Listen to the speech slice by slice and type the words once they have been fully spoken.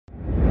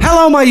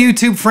Hello my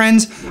YouTube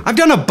friends, I've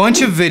done a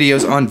bunch of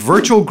videos on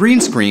virtual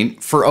green screen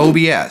for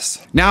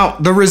OBS. Now,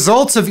 the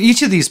results of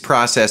each of these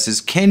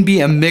processes can be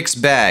a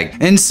mixed bag,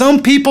 and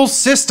some people's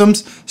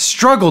systems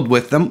struggled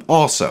with them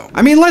also.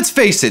 I mean, let's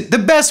face it, the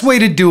best way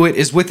to do it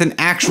is with an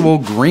actual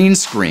green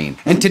screen.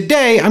 And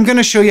today, I'm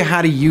gonna show you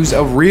how to use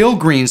a real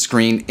green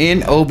screen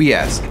in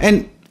OBS.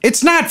 And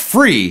it's not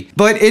free,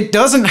 but it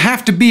doesn't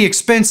have to be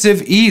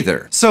expensive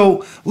either.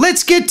 So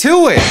let's get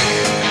to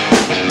it.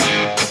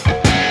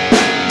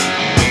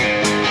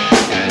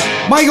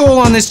 My goal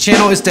on this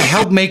channel is to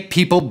help make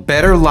people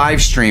better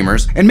live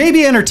streamers and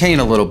maybe entertain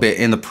a little bit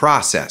in the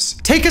process.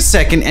 Take a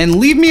second and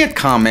leave me a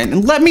comment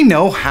and let me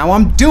know how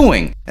I'm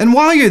doing. And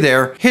while you're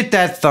there, hit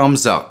that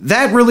thumbs up.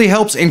 That really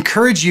helps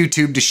encourage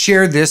YouTube to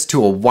share this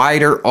to a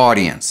wider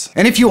audience.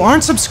 And if you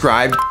aren't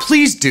subscribed,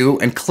 please do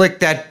and click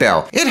that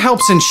bell. It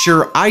helps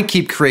ensure I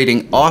keep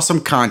creating awesome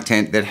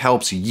content that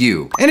helps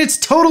you. And it's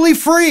totally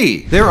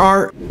free. There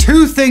are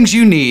two things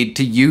you need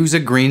to use a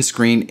green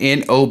screen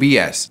in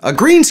OBS. A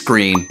green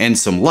screen and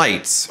some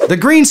lights. The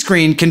green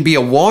screen can be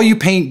a wall you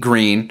paint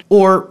green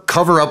or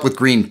cover up with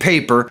green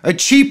paper, a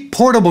cheap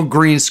portable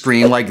green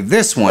screen like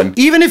this one,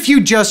 even if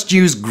you just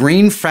use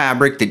green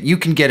fabric that you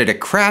can get at a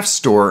craft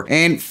store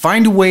and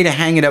find a way to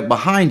hang it up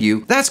behind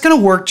you, that's gonna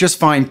work just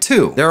fine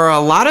too. There are a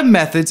lot of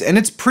methods and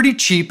it's pretty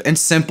cheap and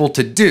simple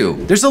to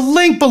do. There's a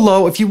link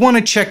below if you want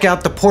to check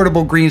out the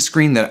portable green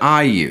screen that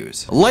I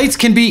use. Lights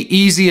can be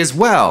easy as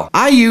well.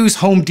 I use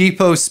Home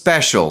Depot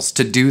specials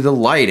to do the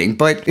lighting,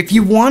 but if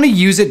you want to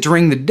use it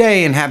during the day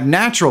and have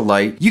natural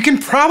light, you can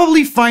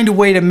probably find a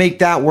way to make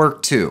that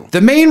work too. The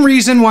main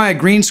reason why a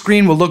green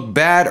screen will look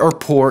bad or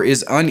poor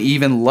is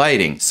uneven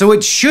lighting, so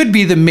it should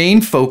be the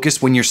main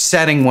focus when you're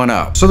setting one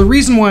up. So the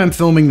reason why I'm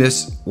filming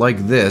this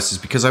like this is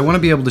because I want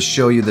to be able to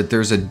show you that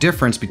there's a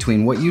difference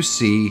between what you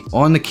see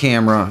on the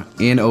camera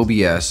in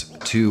OBS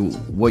to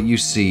what you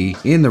see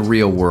in the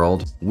real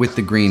world with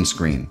the green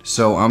screen.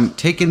 So I'm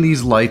taking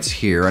these lights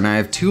here, and I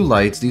have two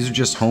lights. These are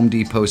just Home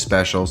Depot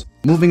specials,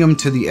 moving them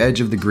to the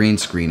edge of the green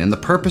screen. And the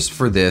purpose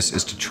for this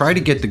is to try to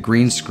get the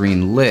green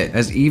screen lit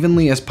as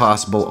evenly as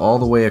possible all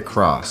the way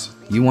across.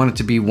 You want it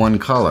to be one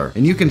color.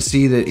 And you can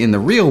see that in the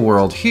real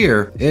world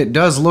here, it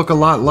does look a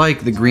lot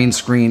like the green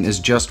screen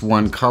is just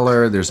one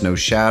color. There's no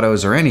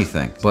shadows or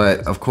anything.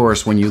 But of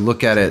course, when you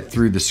look at it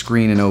through the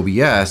screen in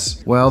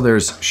OBS, well,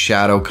 there's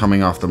shadow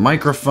coming off the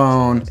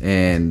microphone,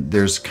 and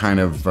there's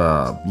kind of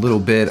a little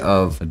bit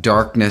of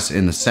darkness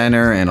in the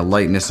center and a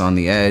lightness on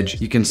the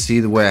edge. You can see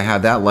the way I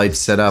have that light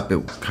set up,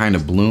 it kind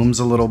of blooms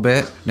a little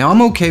bit. Now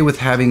I'm okay with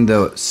having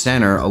the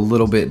center a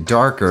little bit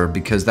darker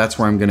because that's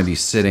where I'm gonna be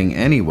sitting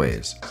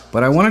anyways.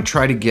 But I want to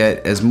try to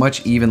get as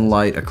much even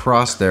light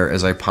across there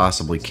as I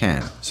possibly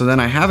can. So then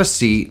I have a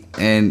seat,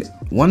 and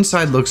one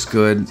side looks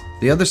good,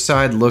 the other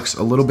side looks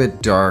a little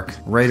bit dark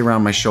right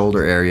around my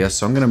shoulder area,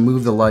 so I'm gonna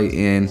move the light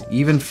in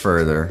even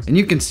further. And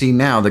you can see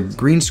now the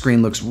green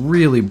screen looks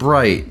really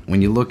bright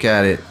when you look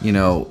at it, you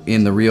know,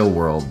 in the real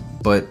world.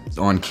 But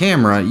on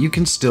camera, you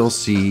can still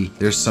see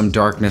there's some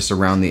darkness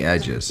around the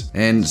edges.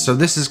 And so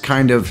this is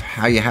kind of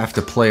how you have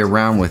to play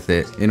around with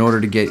it in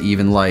order to get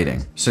even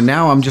lighting. So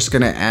now I'm just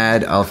gonna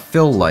add a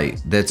fill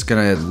light that's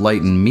gonna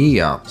lighten me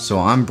up so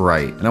I'm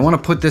bright. And I wanna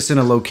put this in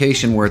a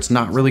location where it's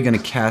not really gonna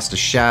cast a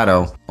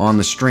shadow on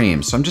the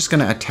stream. So I'm just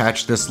gonna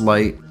attach this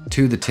light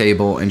to the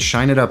table and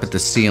shine it up at the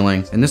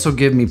ceiling, and this will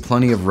give me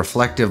plenty of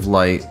reflective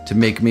light to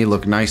make me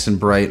look nice and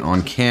bright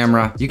on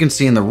camera. You can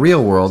see in the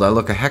real world I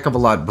look a heck of a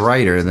lot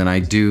brighter than I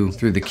do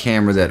through the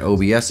camera that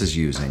OBS is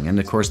using. And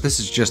of course this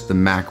is just the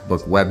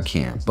MacBook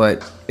webcam,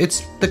 but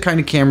it's the kind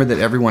of camera that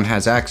everyone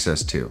has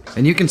access to.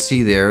 And you can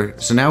see there,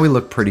 so now we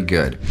look pretty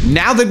good.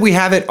 Now that we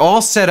have it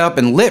all set up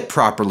and lit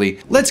properly,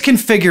 let's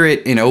configure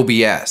it in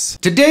OBS.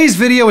 Today's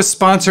video is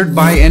sponsored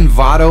by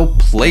Envato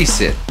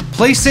Placeit.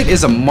 Placeit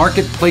is a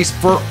marketplace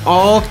for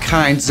all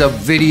kinds of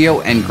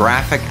video and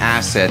graphic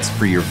assets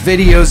for your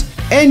videos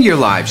and your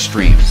live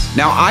streams.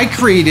 Now, I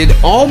created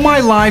all my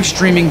live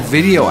streaming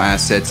video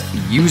assets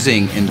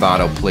using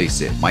Envato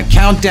Placeit. My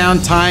countdown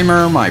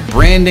timer, my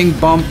branding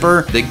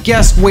bumper, the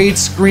guest wait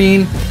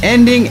screen,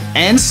 ending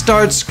and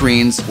start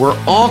screens were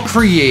all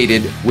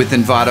created with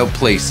Envato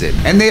Placeit.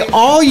 And they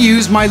all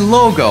use my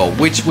logo,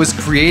 which was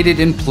created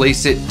in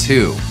Placeit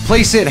too.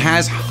 Placeit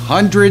has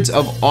hundreds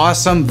of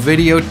awesome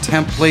video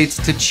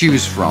templates to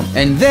choose from.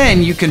 And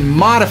then you can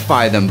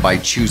modify them by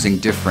choosing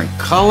different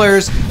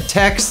colors,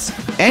 texts,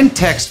 and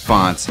text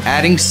fonts,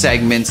 adding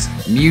segments,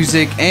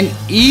 music, and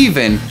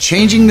even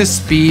changing the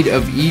speed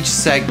of each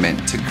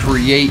segment to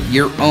create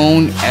your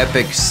own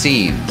epic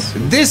scenes.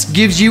 This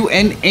gives you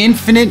an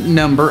infinite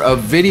number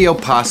of video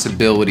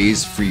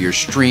possibilities for your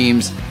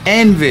streams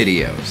and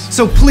videos.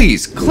 So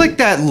please click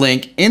that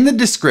link in the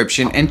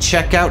description and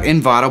check out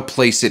Envato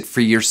Placeit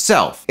for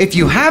yourself. If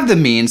you have the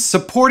means,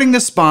 supporting the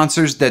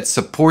sponsors that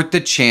support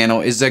the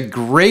channel is a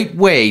great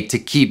way to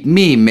keep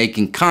me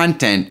making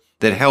content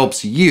that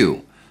helps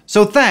you.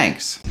 So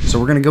thanks.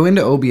 So we're gonna go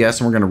into OBS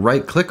and we're gonna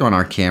right click on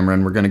our camera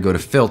and we're gonna go to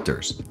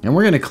filters. And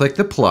we're gonna click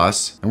the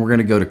plus and we're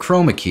gonna go to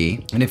chroma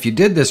key. And if you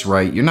did this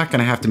right, you're not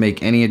gonna have to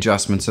make any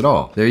adjustments at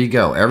all. There you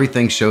go,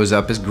 everything shows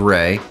up as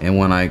gray. And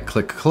when I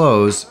click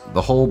close,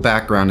 the whole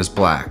background is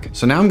black.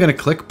 So now I'm gonna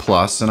click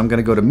plus and I'm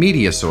gonna go to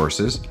media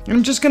sources. And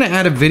I'm just gonna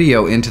add a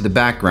video into the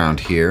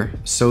background here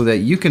so that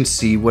you can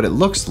see what it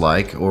looks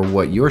like or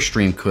what your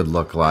stream could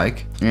look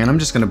like. And I'm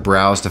just gonna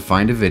browse to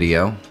find a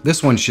video.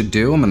 This one should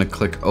do. I'm gonna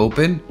click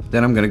open.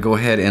 Then I'm gonna go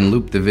ahead and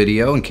loop the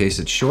video in case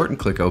it's short and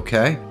click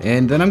OK.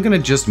 And then I'm gonna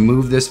just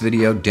move this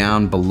video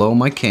down below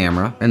my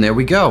camera. And there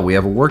we go. We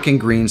have a working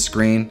green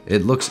screen.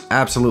 It looks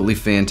absolutely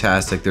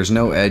fantastic. There's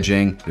no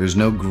edging. There's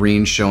no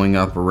green showing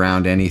up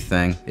around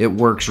anything. It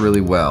works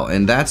really well.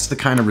 And that's the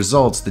kind of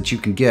results that you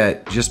can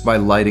get just by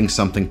lighting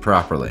something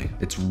properly.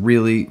 It's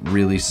really,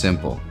 really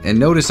simple. And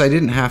notice I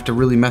didn't have to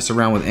really mess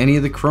around with any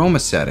of the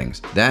chroma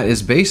settings. That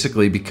is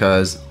basically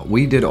because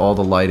we did all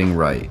the lighting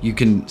right. You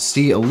can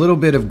see a little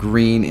bit of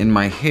green in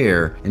my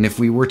hair, and if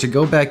we were to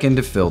go back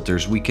into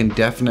filters, we can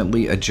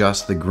definitely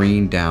adjust the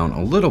green down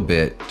a little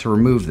bit to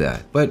remove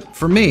that. But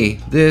for me,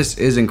 this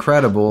is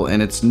incredible,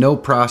 and it's no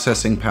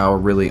processing power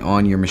really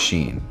on your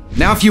machine.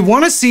 Now, if you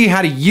want to see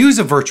how to use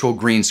a virtual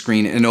green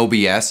screen in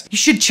OBS, you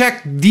should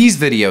check these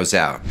videos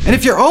out. And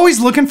if you're always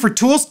looking for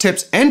tools,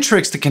 tips, and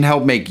tricks that can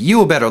help make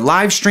you a better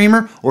live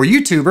streamer or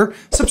YouTuber,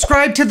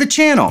 subscribe to the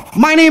channel.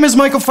 My name is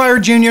Michael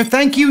Feyrer Jr.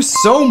 Thank you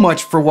so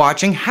much for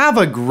watching. Have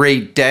a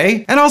great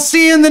day, and I'll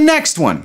see you in the next one.